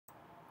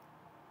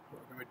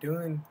What we're going to be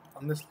doing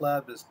on this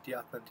lab is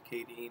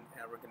deauthenticating,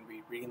 and we're going to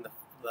be reading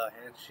the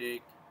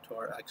handshake to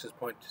our access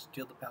point to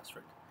steal the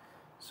password.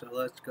 So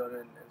let's go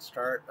ahead and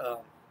start.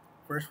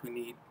 First, we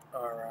need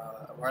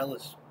our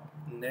wireless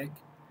NIC,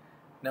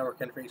 network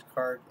interface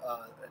card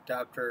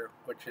adapter,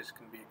 which is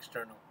going to be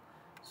external.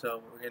 So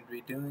what we're going to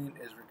be doing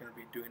is we're going to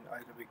be doing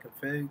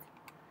iwconfig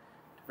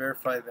to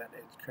verify that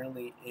it's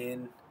currently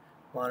in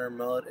monitor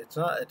mode. It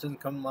doesn't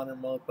come in monitor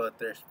mode, but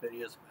there's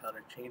videos of how to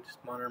change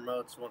monitor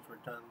mode. So once we're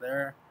done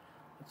there,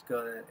 let's go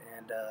ahead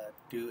and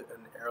do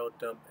an arrow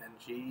dump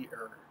ng,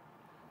 or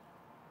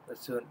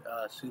let's do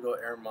a sudo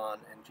airmon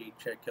ng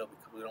check kill,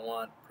 because we don't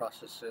want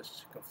processes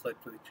to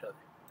conflict with each other.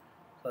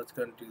 So let's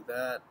go ahead and do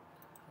that.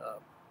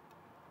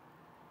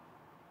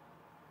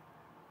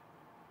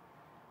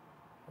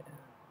 And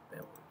then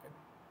we're going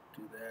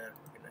to do that.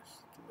 We're going to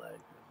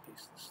select and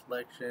paste the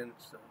selection.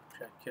 So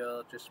check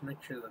kill. Just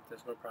make sure that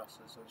there's no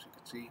process. As you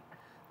can see,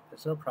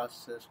 there's no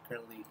process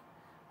currently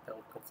that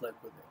will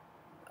conflict with it.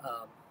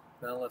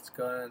 Now let's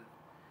go ahead and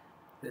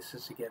this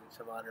is to get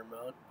into monitor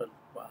mode, but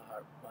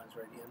mine's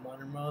already in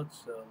monitor mode,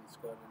 so let's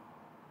go ahead and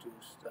do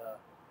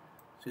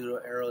sudo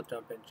arrow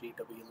dump ng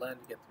wlan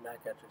to get the MAC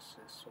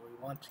addresses. So we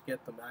want to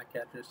get the MAC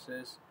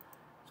addresses,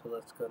 so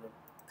let's go to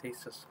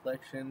paste the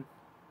selection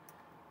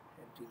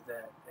and do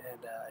that. And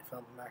I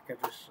found the MAC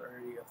address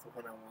already of the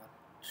one I want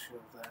to,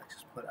 of the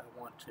access point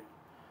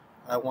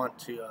I want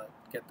to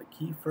get the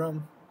key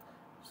from.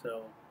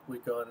 So we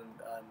go ahead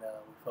and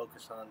we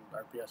focus on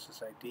our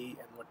BSS ID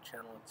and what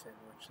channel it's in,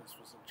 which this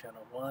was in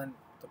channel 1.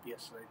 The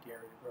BSS ID I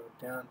already wrote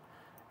down,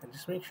 and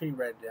just make sure you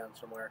write it down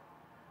somewhere.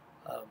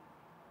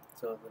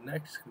 So the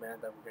next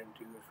command that we're going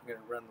to do is we're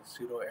going to run the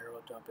sudo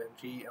arrow dump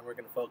ng, and we're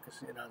going to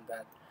focus in on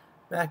that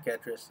MAC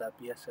address, that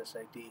BSS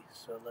ID.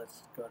 So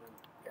let's go ahead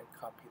and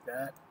copy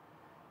that,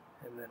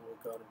 and then we'll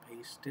go ahead and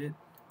paste it.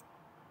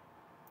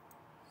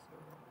 So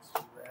let's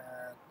do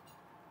that.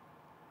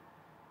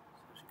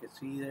 So as you can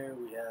see there,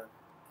 we have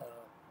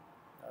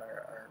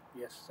our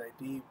BSS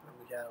ID, and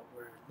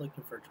we're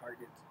looking for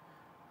targets.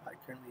 I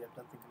currently have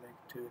nothing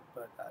connected to it,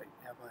 but I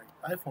have my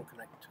iPhone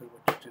connected to it,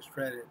 which I just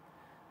read it,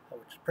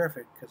 which is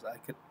perfect because I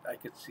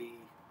could see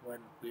when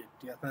we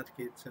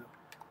deauthenticated. So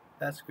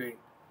that's great.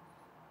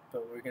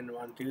 But what we're going to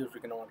want to do is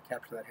we're going to want to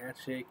capture that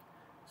handshake.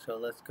 So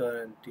let's go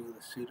ahead and do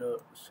the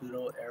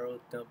sudo arrow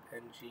dump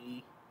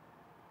ng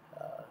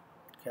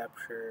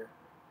capture.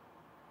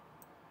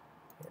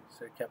 And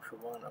instead of capture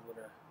 1, I'm going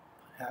to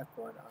put hack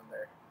 1 on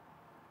there.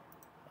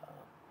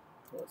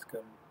 So let's go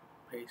and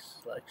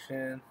paste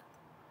selection,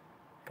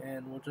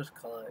 and we'll just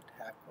call it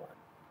hack 1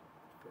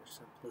 for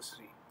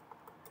simplicity,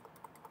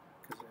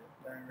 because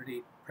I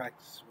already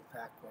practiced with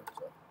hack 1,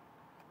 so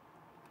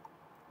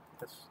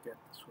let's get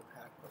this with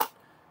hack 1.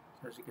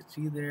 So as you can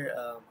see there,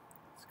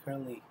 it's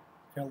currently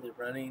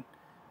running.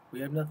 We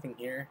have nothing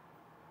here.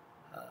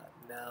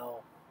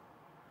 Now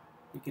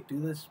we could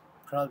do this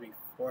probably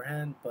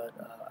beforehand, but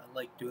I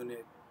like doing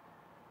it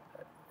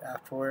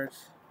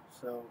afterwards.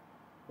 So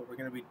what we're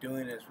going to be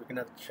doing is we're going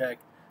to have to check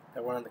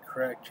that we're on the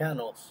correct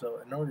channel. So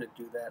in order to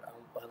do that,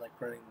 I like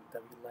running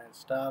wlan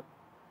stop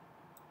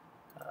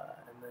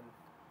and then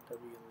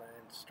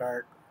wlan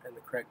start in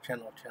the correct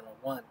channel, channel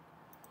 1.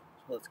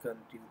 So let's go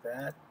ahead and do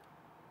that.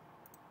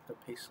 The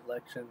paste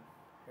selection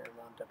here, I'm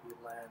on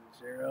wlan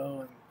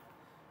 0, and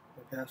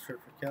the password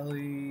for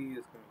Kelly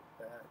is going to be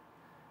that.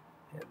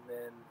 And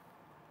then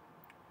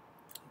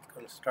it's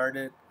going to start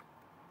it.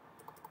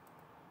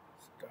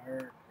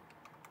 Start.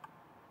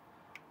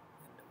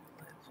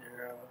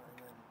 And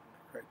then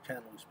the correct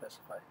channel we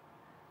specify.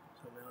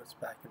 So now it's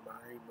back in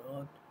monitoring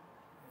mode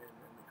and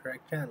in the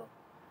correct channel.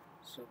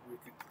 So we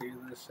could clear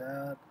this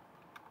out,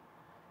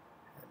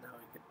 and now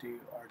we could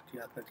do our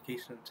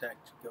deauthentication attack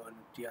to go and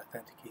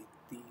deauthenticate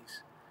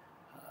these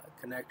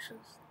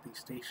connections, these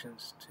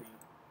stations to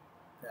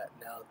that.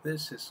 Now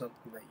this is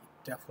something that you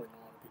definitely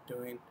don't want to be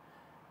doing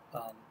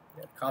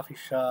at a coffee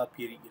shop.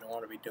 You don't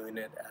want to be doing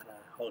it at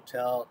a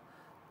hotel.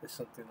 It's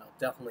something that'll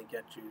definitely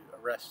get you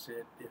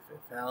arrested if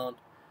found.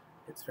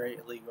 It's very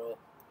illegal.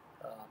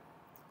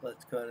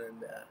 Let's go ahead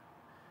and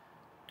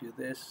do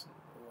this.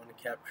 We want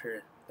to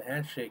capture the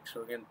handshake,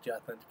 so we're going to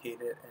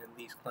deauthenticate it, and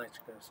these clients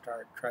are going to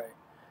try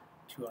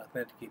to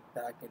authenticate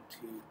back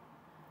into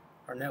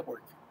our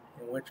network,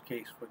 in which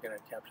case we're going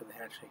to capture the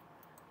handshake.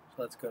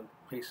 So let's go and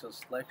paste the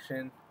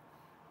selection.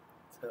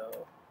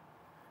 So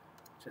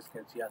just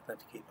going to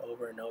deauthenticate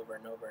over and over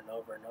and over and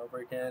over and over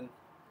again,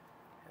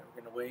 and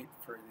we're going to wait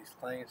for these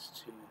clients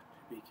to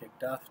be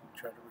kicked off and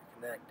try to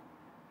reconnect.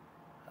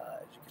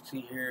 As you can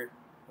see here,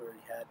 we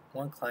already had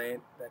one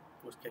client that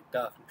was kicked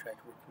off and tried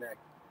to reconnect,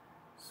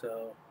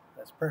 so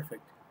that's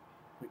perfect.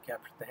 We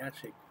captured the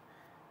handshake.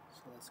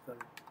 So let's go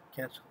and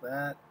cancel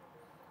that,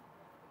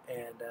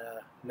 and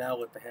now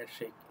with the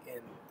handshake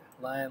in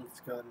line, let's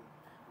go and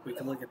we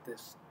can look at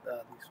this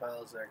these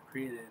files that are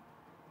created.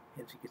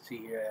 As you can see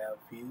here, I have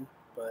view,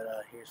 but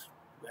here's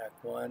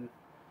hack 1,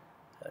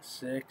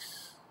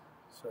 6,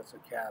 so it's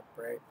a cap,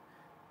 right?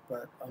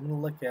 But I'm going to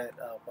look at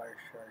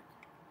Wireshark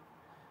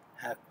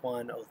hack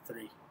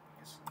 103.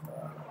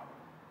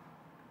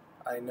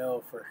 I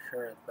know for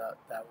sure that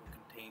that one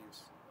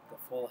contains the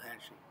full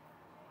handshake.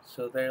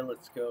 So there,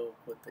 let's go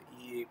with the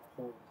EA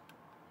pull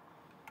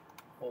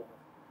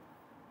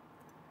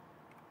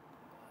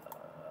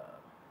uh,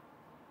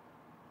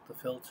 the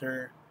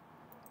filter,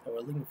 and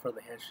we're looking for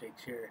the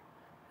handshakes here.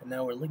 And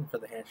now we're looking for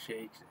the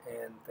handshakes,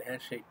 and the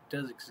handshake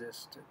does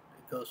exist.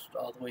 It goes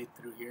all the way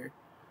through here.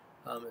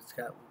 It's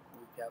got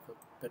we have a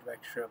bit of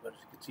extra, but as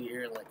you can see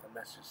here, like a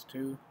message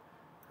too.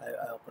 I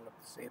open up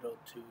this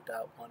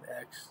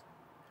 802.1x,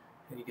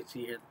 and you can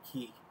see here the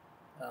key.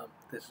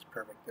 This is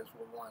perfect. This is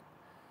what we want.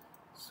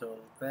 So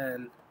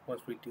then,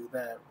 once we do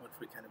that, once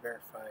we kind of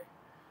verify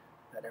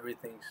that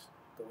everything's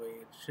the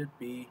way it should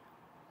be,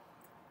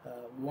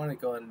 we want to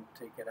go and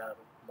take it out of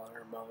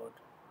monitor mode.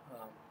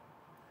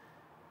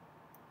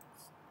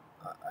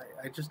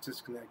 I just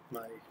disconnect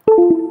my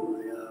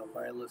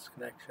wireless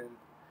connection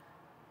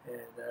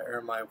and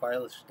or my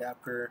wireless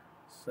adapter.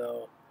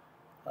 So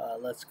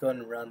let's go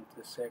and run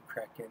this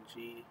aircrackng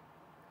to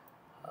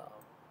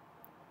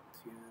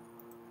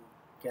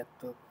get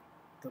the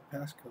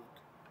passcode.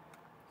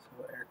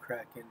 So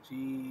aircrackng,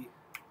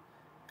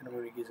 and I'm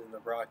going to be using the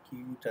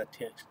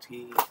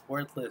rocku.txt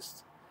word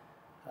list,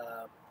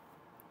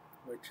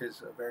 which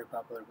is a very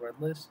popular word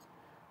list.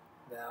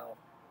 Now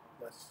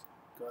let's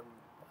go and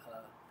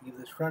leave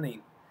this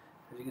running.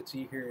 As you can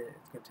see here,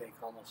 it's going to take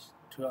almost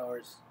 2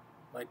 hours.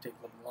 Might take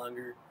a little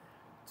longer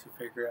to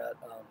figure out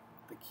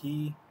the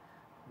key.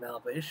 Now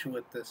the issue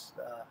with this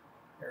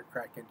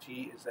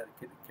aircrackng is that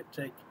it could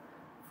take,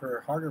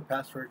 for harder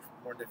passwords,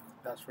 for more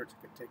difficult passwords,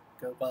 it could take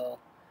a while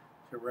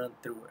to run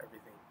through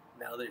everything.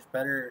 Now there's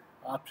better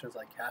options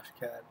like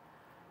Hashcat.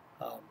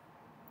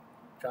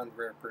 John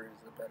the Ripper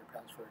is a better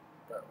password,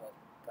 but well,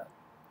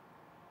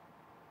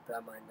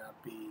 that might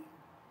not be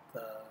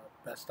the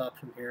best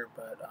option here.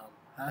 But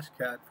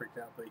Hashcat, for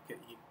example,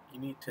 you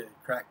need to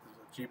crack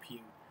the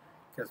GPU,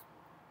 because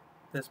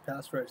this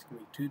password is going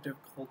to be too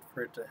difficult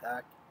for it to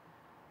hack,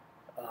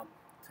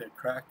 to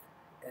crack,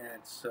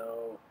 and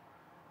so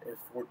if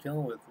we're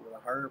dealing with a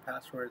harder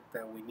password,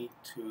 then we need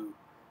to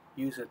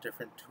use a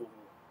different tool